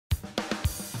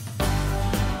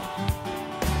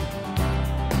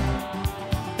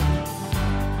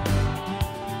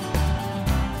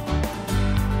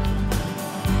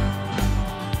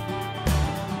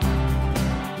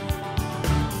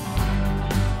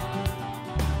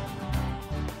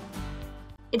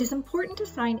It is important to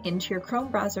sign into your Chrome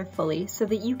browser fully so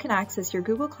that you can access your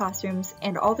Google Classrooms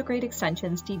and all the great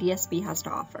extensions DDSB has to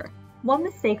offer. One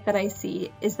mistake that I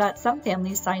see is that some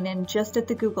families sign in just at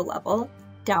the Google level,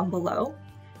 down below.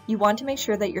 You want to make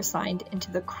sure that you're signed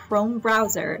into the Chrome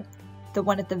browser, the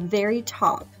one at the very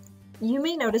top. You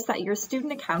may notice that your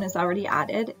student account is already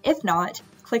added. If not,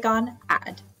 click on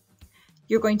Add.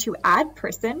 You're going to add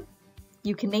person.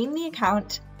 You can name the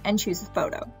account and choose a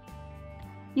photo.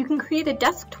 You can create a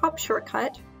desktop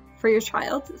shortcut for your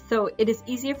child so it is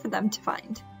easier for them to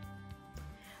find.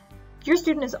 Your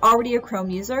student is already a Chrome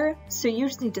user, so you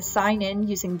just need to sign in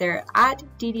using their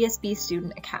 @DDSB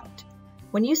student account.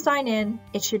 When you sign in,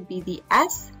 it should be the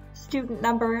student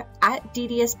number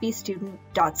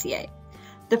 @ddsbstudent.ca.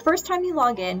 The first time you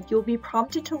log in, you'll be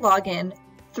prompted to log in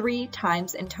 3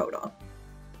 times in total.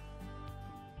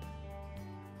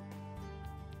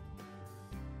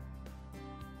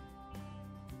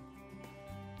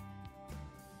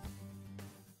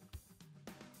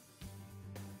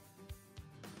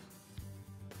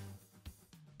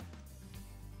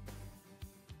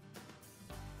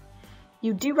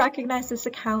 You do recognize this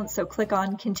account, so click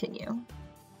on Continue.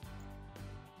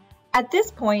 At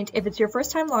this point, if it's your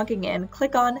first time logging in,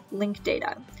 click on Link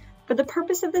Data. For the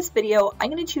purpose of this video, I'm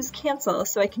going to choose Cancel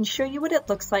so I can show you what it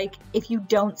looks like if you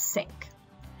don't sync.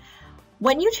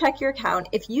 When you check your account,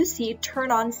 if you see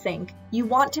Turn on Sync, you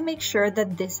want to make sure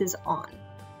that this is on.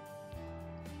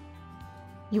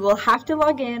 You will have to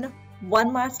log in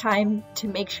one last time to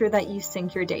make sure that you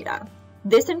sync your data.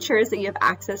 This ensures that you have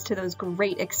access to those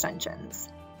great extensions.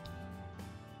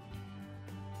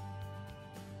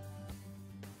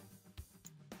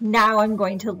 Now I'm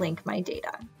going to link my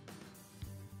data.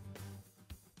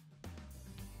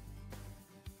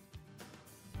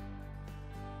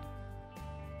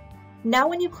 Now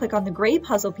when you click on the gray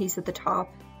puzzle piece at the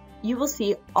top, you will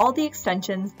see all the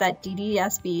extensions that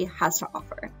DDSB has to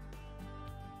offer.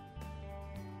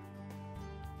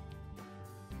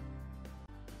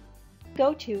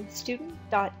 Go to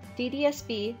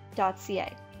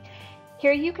student.ddsb.ca.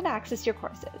 Here you can access your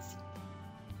courses.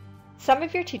 Some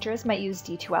of your teachers might use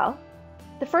D2L.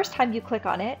 The first time you click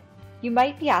on it, you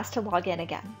might be asked to log in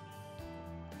again.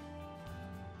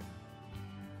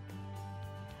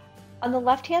 On the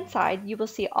left-hand side, you will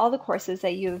see all the courses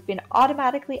that you have been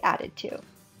automatically added to.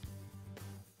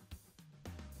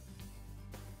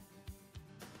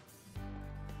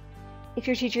 If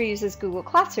your teacher uses Google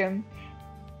Classroom,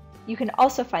 you can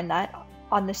also find that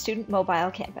on the student mobile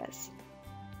campus.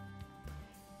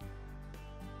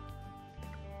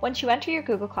 Once you enter your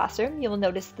Google Classroom, you will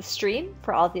notice the stream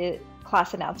for all the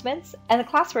class announcements and the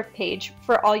classwork page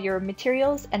for all your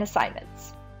materials and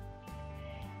assignments.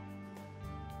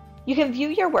 You can view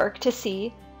your work to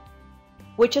see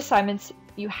which assignments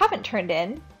you haven't turned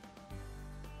in,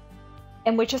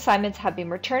 and which assignments have been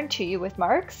returned to you with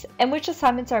marks, and which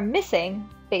assignments are missing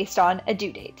based on a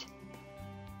due date.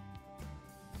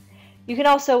 You can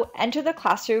also enter the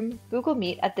Classroom Google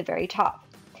Meet at the very top.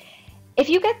 If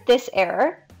you get this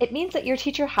error, it means that your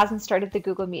teacher hasn't started the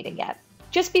Google meeting yet.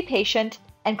 Just be patient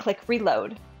and click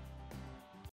Reload.